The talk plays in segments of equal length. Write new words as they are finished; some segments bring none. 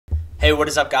Hey, what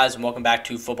is up, guys, and welcome back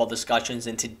to Football Discussions.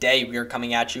 And today we are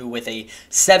coming at you with a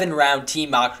 7-round team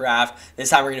mock draft.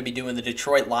 This time we're going to be doing the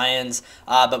Detroit Lions.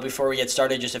 But before we get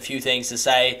started, just a few things to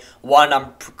say. One,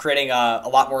 I'm creating a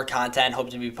lot more content. Hope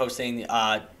to be posting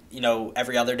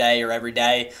every other day or every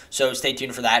day. So stay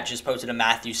tuned for that. Just posted a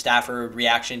Matthew Stafford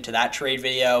reaction to that trade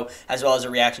video, as well as a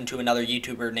reaction to another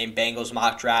YouTuber named Bengals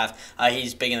Mock Draft.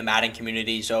 He's big in the Madden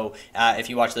community, so if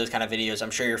you watch those kind of videos,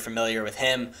 I'm sure you're familiar with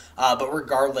him. But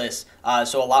regardless,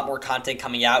 so a lot more content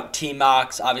coming out. Team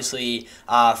mocks, obviously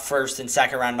first and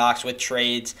second round mocks with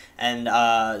trades, and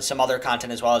some other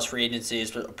content as well as free agency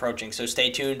is approaching. So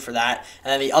stay tuned for that.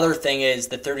 And then the other thing is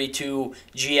the 32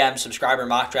 GM subscriber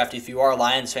mock draft. If you are a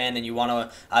Lions fan and you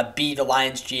want to be the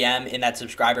Lions GM in that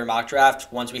subscriber mock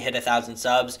draft, once we hit 1,000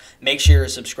 subs, make sure you're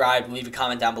subscribed. Leave a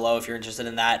comment down below if you're interested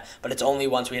in that, but it's only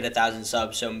once we hit 1,000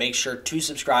 subs, so make sure to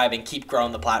subscribe and keep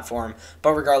growing the platform.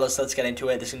 But regardless, let's get into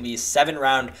it. This is going to be a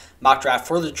 7-round mock draft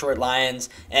for the Detroit Lions,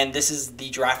 and this is the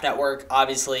Draft Network.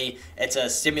 Obviously, it's a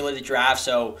simulated draft,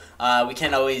 so we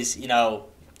can't always,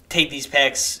 take these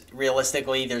picks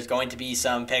realistically. There's going to be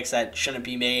some picks that shouldn't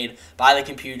be made by the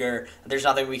computer. There's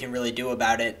nothing we can really do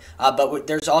about it. But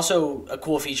there's also a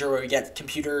cool feature where we get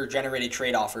computer-generated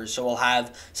trade offers. So we'll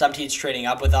have some teams trading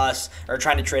up with us or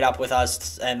trying to trade up with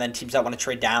us, and then teams that want to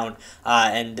trade down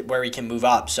and where we can move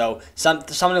up. So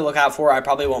something to look out for. I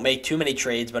probably won't make too many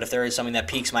trades, but if there is something that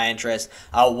piques my interest,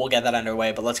 we'll get that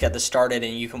underway. But let's get this started,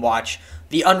 and you can watch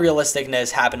the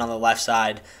unrealisticness happen on the left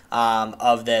side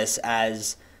of this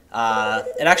as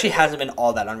it actually hasn't been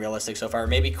all that unrealistic so far.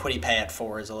 Maybe Kwity Paye at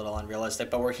 4 is a little unrealistic,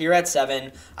 but we're here at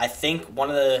 7. I think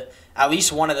at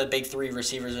least one of the big 3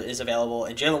 receivers is available,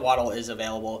 and Jaylen Waddle is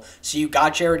available. So you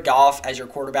got Jared Goff as your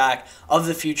quarterback of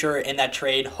the future in that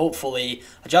trade, hopefully.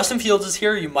 Justin Fields is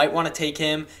here. You might want to take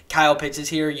him. Kyle Pitts is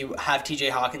here. You have TJ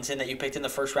Hawkinson that you picked in the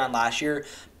first round last year.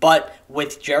 But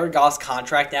with Jared Goff's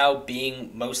contract now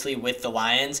being mostly with the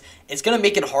Lions, it's going to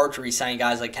make it hard to re-sign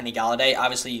guys like Kenny Golladay.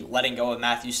 Obviously, letting go of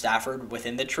Matthew Stafford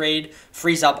within the trade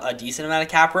frees up a decent amount of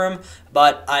cap room.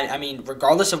 But, I mean,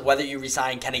 regardless of whether you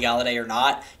re-sign Kenny Golladay or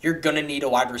not, you're going to need a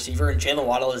wide receiver, and Jaylen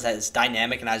Waddle is as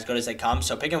dynamic and as good as they come.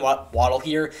 So picking Waddle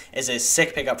here is a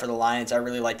sick pickup for the Lions. I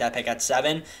really like that pick at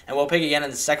 7. And we'll pick again in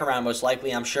the second round, most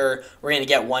likely. I'm sure we're going to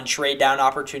get one trade-down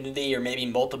opportunity or maybe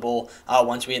multiple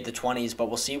once we hit the 20s, but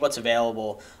we'll see what's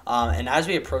available. And as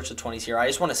we approach the 20s here, I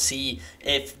just want to see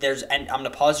if there's I'm going to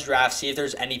pause the draft, see if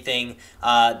there's anything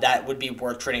that would be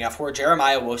worth trading up for.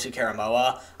 Jeremiah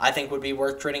Owusu-Koramoah, I think, would be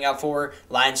worth trading up for.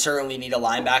 Lions certainly need a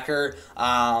linebacker,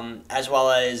 as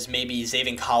well as maybe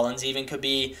Zaven Collins even could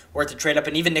be worth a trade up,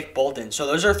 and even Nick Bolton. So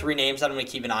those are 3 names that I'm going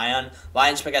to keep an eye on.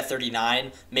 Lions pick at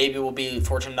 39. Maybe we'll be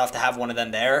fortunate enough to have one of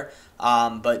them there.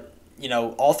 But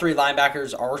all 3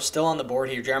 linebackers are still on the board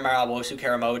here. Jeremiah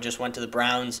Owusu-Koramoah just went to the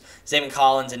Browns. Zaven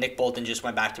Collins and Nick Bolton just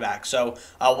went back-to-back. So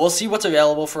we'll see what's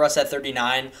available for us at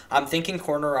 39. I'm thinking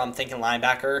corner, I'm thinking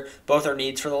linebacker. Both are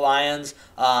needs for the Lions.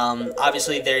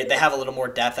 Obviously, they have a little more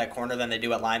depth at corner than they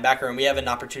do at linebacker, and we have an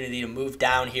opportunity to move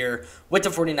down here with the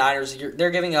 49ers.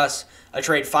 They're giving us a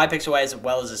trade 5 picks away as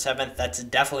well as a 7th. That's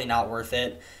definitely not worth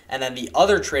it. And then the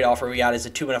other trade offer we got is a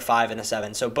 2 and a 5 and a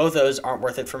 7. So both those aren't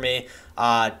worth it for me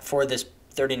for this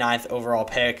 39th overall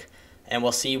pick. And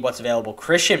we'll see what's available.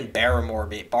 Christian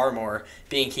Barmore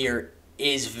being here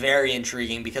is very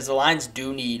intriguing because the Lions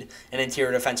do need an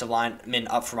interior defensive lineman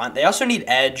up front. They also need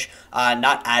edge,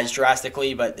 not as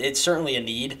drastically, but it's certainly a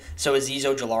need. So Azeez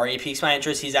Ojulari piques my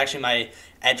interest. He's actually my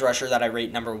edge rusher that I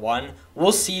rate number 1.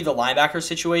 We'll see the linebacker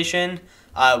situation.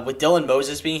 With Dylan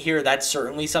Moses being here, that's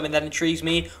certainly something that intrigues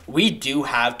me. We do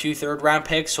have 2 third-round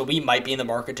picks, so we might be in the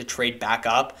market to trade back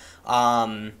up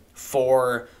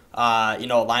for a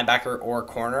linebacker or a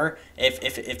corner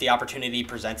if the opportunity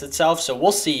presents itself. So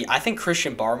we'll see. I think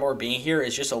Christian Barmore being here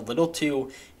is just a little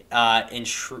too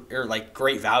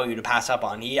great value to pass up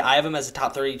on. I have him as a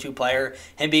top 32 player.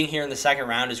 Him being here in the second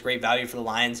round is great value for the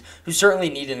Lions, who certainly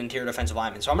need an interior defensive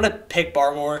lineman. So I'm going to pick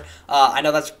Barmore. I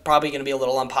know that's probably going to be a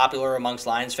little unpopular amongst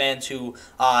Lions fans who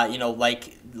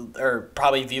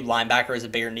probably view linebacker as a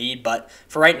bigger need, but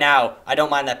for right now, I don't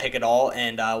mind that pick at all,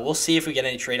 and we'll see if we get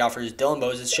any trade offers. Dylan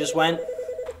Moses just went.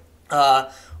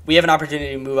 We have an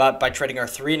opportunity to move up by trading our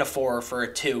 3 and a 4 for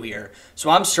a 2 here. So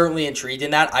I'm certainly intrigued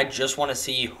in that. I just want to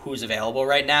see who's available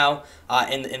right now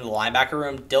in the linebacker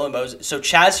room. Dylan Moses. So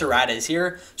Chaz Surratt is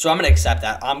here, so I'm going to accept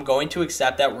that. I'm going to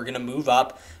accept that. We're going to move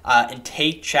up and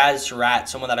take Chaz Surratt,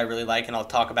 someone that I really like, and I'll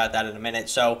talk about that in a minute.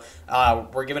 So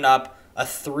we're giving up a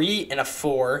 3 and a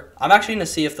 4. I'm actually going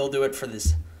to see if they'll do it for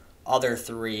this other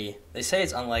 3. They say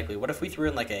it's unlikely. What if we threw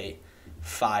in like a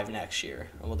 5 next year?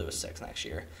 And we'll do a 6 next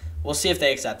year. we'll see if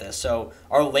they accept this. So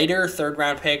our later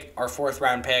third-round pick, our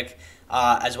fourth-round pick,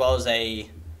 as well as a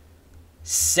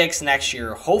 6 next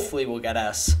year, hopefully will get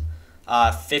us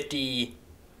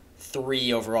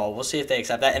 53 overall. We'll see if they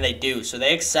accept that, and they do. So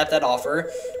they accept that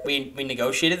offer. We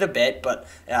negotiated a bit, but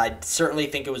I certainly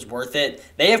think it was worth it.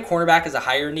 They have cornerback as a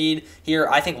higher need here.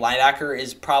 I think linebacker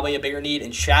is probably a bigger need.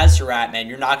 And Chaz Surratt, man,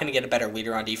 you're not going to get a better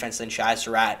leader on defense than Chaz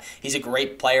Surratt. He's a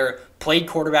great player. Played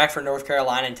quarterback for North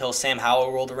Carolina until Sam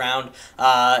Howell rolled around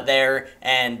there,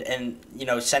 and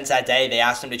since that day they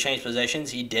asked him to change positions.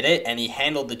 He did it, and he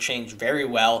handled the change very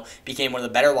well. Became one of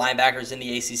the better linebackers in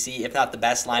the ACC, if not the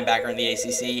best linebacker in the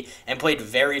ACC, and played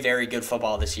very, very good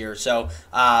football this year. So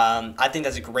I think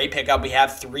that's a great pickup. We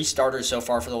have 3 starters so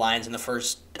far for the Lions in the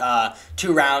first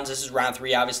 2 rounds. This is round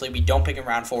 3. Obviously, we don't pick in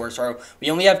round 4, so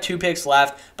we only have 2 picks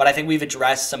left. But I think we've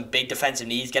addressed some big defensive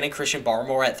needs. Getting Christian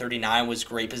Barmore at 39 was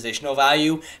great positional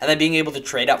value, and then being able to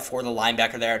trade up for the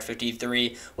linebacker there at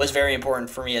 53 was very important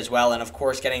for me as well. And of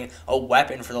course, getting a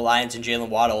weapon for the Lions and Jalen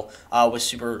Waddle was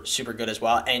super, super good as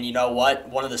well. And you know what?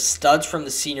 One of the studs from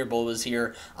the Senior Bowl was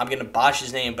here. I'm gonna botch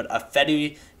his name, but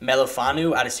Afedu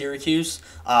Melifanu out of Syracuse.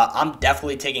 I'm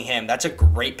definitely taking him. That's a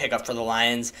great pickup for the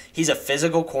Lions. He's a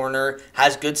physical corner,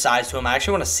 has good size to him. I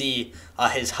actually want to see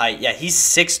his height. Yeah, he's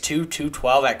 6'2",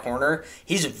 212 at corner.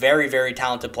 He's a very, very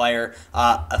talented player.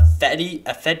 Afedu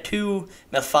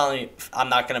Melifanu, I'm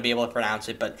not going to be able to pronounce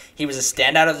it, but he was a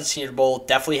standout of the Senior Bowl,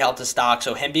 definitely helped his stock.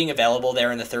 So him being available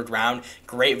there in the 3rd round,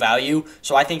 great value.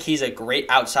 So I think he's a great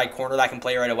outside corner that can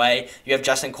play right away. You have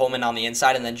Justin Coleman on the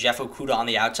inside and then Jeff Okudah on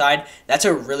the outside. That's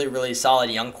a really, really solid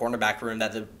young cornerback room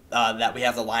that we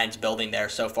have the Lions building there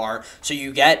so far. So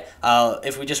you get,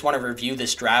 if we just want to review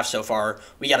this draft so far,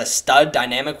 we got a stud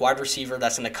dynamic wide receiver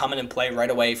that's going to come in and play right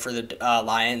away for the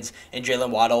Lions and Jalen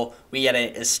Waddle. We get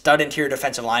a stud interior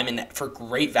defensive lineman for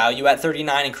great value at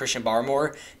 39 and Christian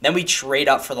Barmore. Then we trade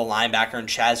up for the linebacker and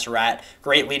Chaz Surratt.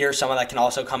 Great leader, someone that can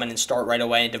also come in and start right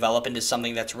away and develop into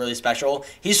something that's really special.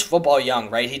 He's football young,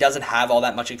 right? He doesn't have all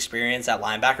that much experience at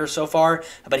linebacker so far,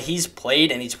 but he's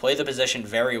played the position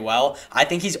very well. I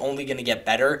think he's only going to get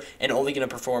better and only going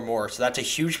to perform more. So that's a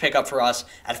huge pickup for us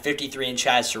at 53 in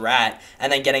Chaz Surratt,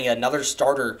 and then getting another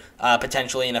starter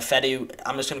potentially in Afedu.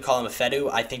 I'm just going to call him Afedu.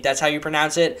 I think that's how you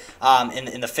pronounce it.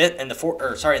 In the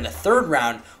 3rd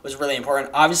round was really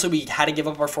important. Obviously, we had to give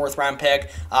up our 4th round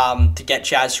pick to get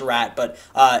Chaz Surratt, but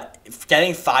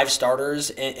getting 5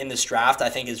 starters in this draft I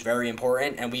think is very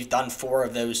important, and we've done 4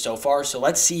 of those so far. So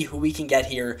let's see who we can get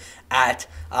here at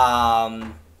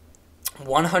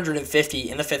 150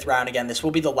 in the 5th round. Again, this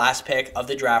will be the last pick of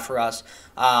the draft for us.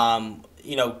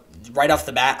 Right off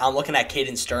the bat, I'm looking at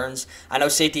Caden Stearns. I know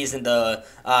safety isn't the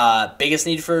biggest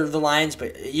need for the Lions,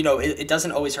 but it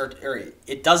doesn't always hurt, or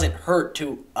it doesn't hurt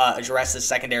to address the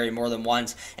secondary more than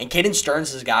once. And Caden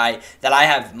Stearns is a guy that I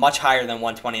have much higher than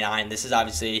 129. This is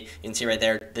obviously, you can see right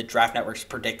there, the Draft Network's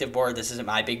predictive board. This isn't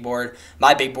my big board.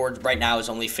 My big board right now is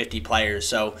only 50 players,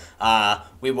 so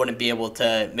we wouldn't be able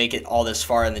to make it all this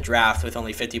far in the draft with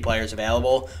only 50 players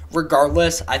available.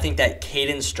 Regardless, I think that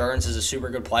Caden Stearns is a super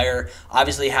good player.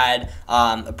 Obviously had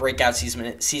a breakout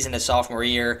season his sophomore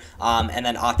year, and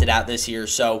then opted out this year.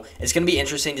 So it's going to be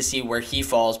interesting to see where he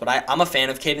falls. But I'm a fan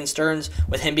of Caden Stearns.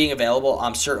 With him being available,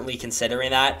 I'm certainly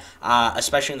considering that,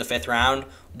 especially in the 5th round.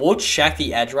 We'll check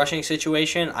the edge rushing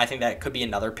situation. I think that could be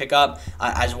another pickup,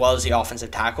 as well as the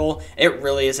offensive tackle. It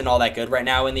really isn't all that good right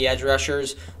now in the edge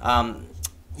rushers.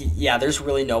 Yeah, there's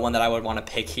really no one that I would want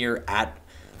to pick here at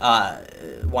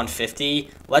 150.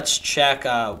 Let's check,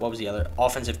 what was the other?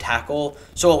 Offensive tackle.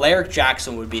 So Alaric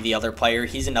Jackson would be the other player.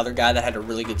 He's another guy that had a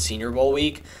really good Senior Bowl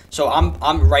week. So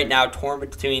I'm right now torn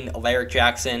between Alaric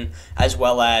Jackson as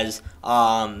well as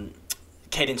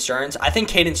Caden Stearns. I think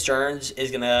Caden Stearns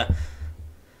is going to...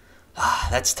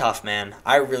 that's tough, man.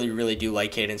 I really, really do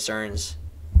like Caden Stearns.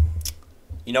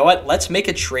 You know what? Let's make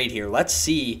a trade here. Let's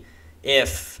see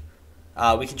if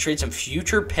we can trade some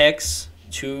future picks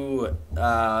to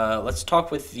let's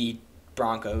talk with the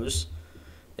Broncos.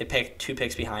 They picked 2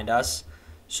 picks behind us.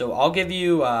 So I'll give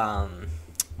you we'll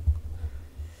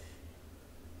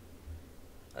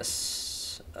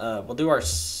do our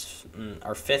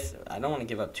 5th. I don't want to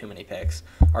give up too many picks.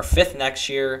 Our 5th next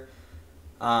year,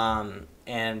 and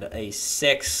a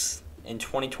 6th in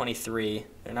 2023.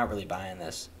 They're not really buying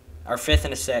this. Our 5th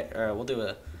and a 6th. We'll do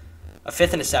a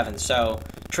 5th and a 7th. So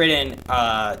trade in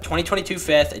 2022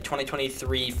 5th, a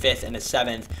 2023 5th, and a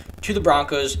 7th to the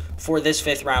Broncos for this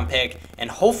 5th round pick, and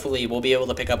hopefully we'll be able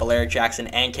to pick up Alaric Jackson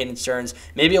and Caden Stearns.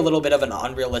 Maybe a little bit of an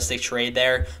unrealistic trade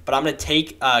there, but I'm going to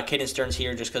take Caden Stearns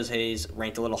here just because he's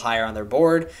ranked a little higher on their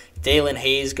board. Dalen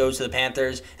Hayes goes to the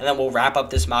Panthers, and then we'll wrap up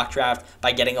this mock draft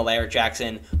by getting Alaric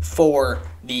Jackson for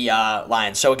the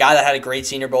Lions. So a guy that had a great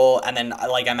Senior Bowl, and then,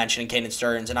 like I mentioned, Caden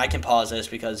Stearns, and I can pause this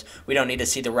because we don't need to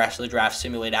see the rest of the draft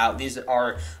simulate out. These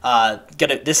are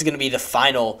this is gonna be the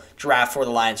final draft for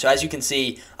the Lions. So as you can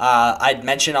see, I'd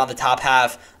mentioned on the top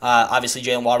half, obviously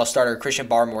Jalen Waddle starter, Christian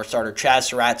Barmore starter, Chaz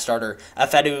Surratt starter,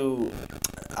 Efedu.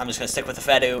 I'm just going to stick with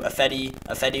Efedu,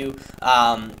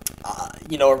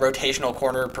 a rotational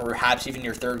corner, perhaps even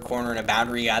your third corner and a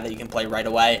boundary guy that you can play right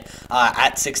away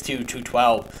at 6'2",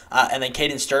 212. And then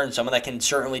Caden Stearns, someone that can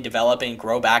certainly develop and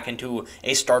grow back into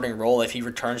a starting role if he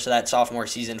returns to that sophomore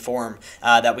season form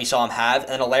that we saw him have.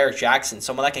 And then Alaric Jackson,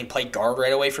 someone that can play guard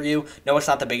right away for you. No, it's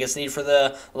not the biggest need for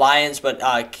the Lions,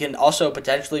 but can also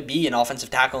potentially be an offensive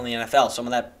tackle in the NFL,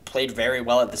 someone that played very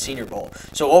well at the Senior Bowl.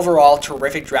 So overall,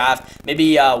 terrific draft.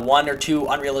 Maybe one or two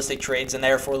unrealistic trades in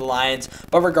there for the Lions,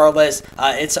 but regardless,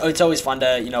 it's always fun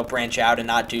to branch out and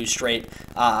not do straight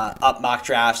up mock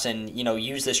drafts, and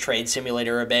use this trade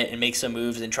simulator a bit and make some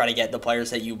moves and try to get the players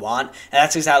that you want. And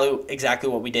that's exactly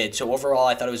what we did. So overall,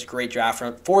 I thought it was a great draft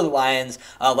for the Lions.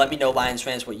 Let me know, Lions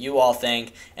fans, what you all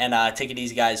think, and take it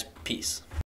easy, guys. Peace.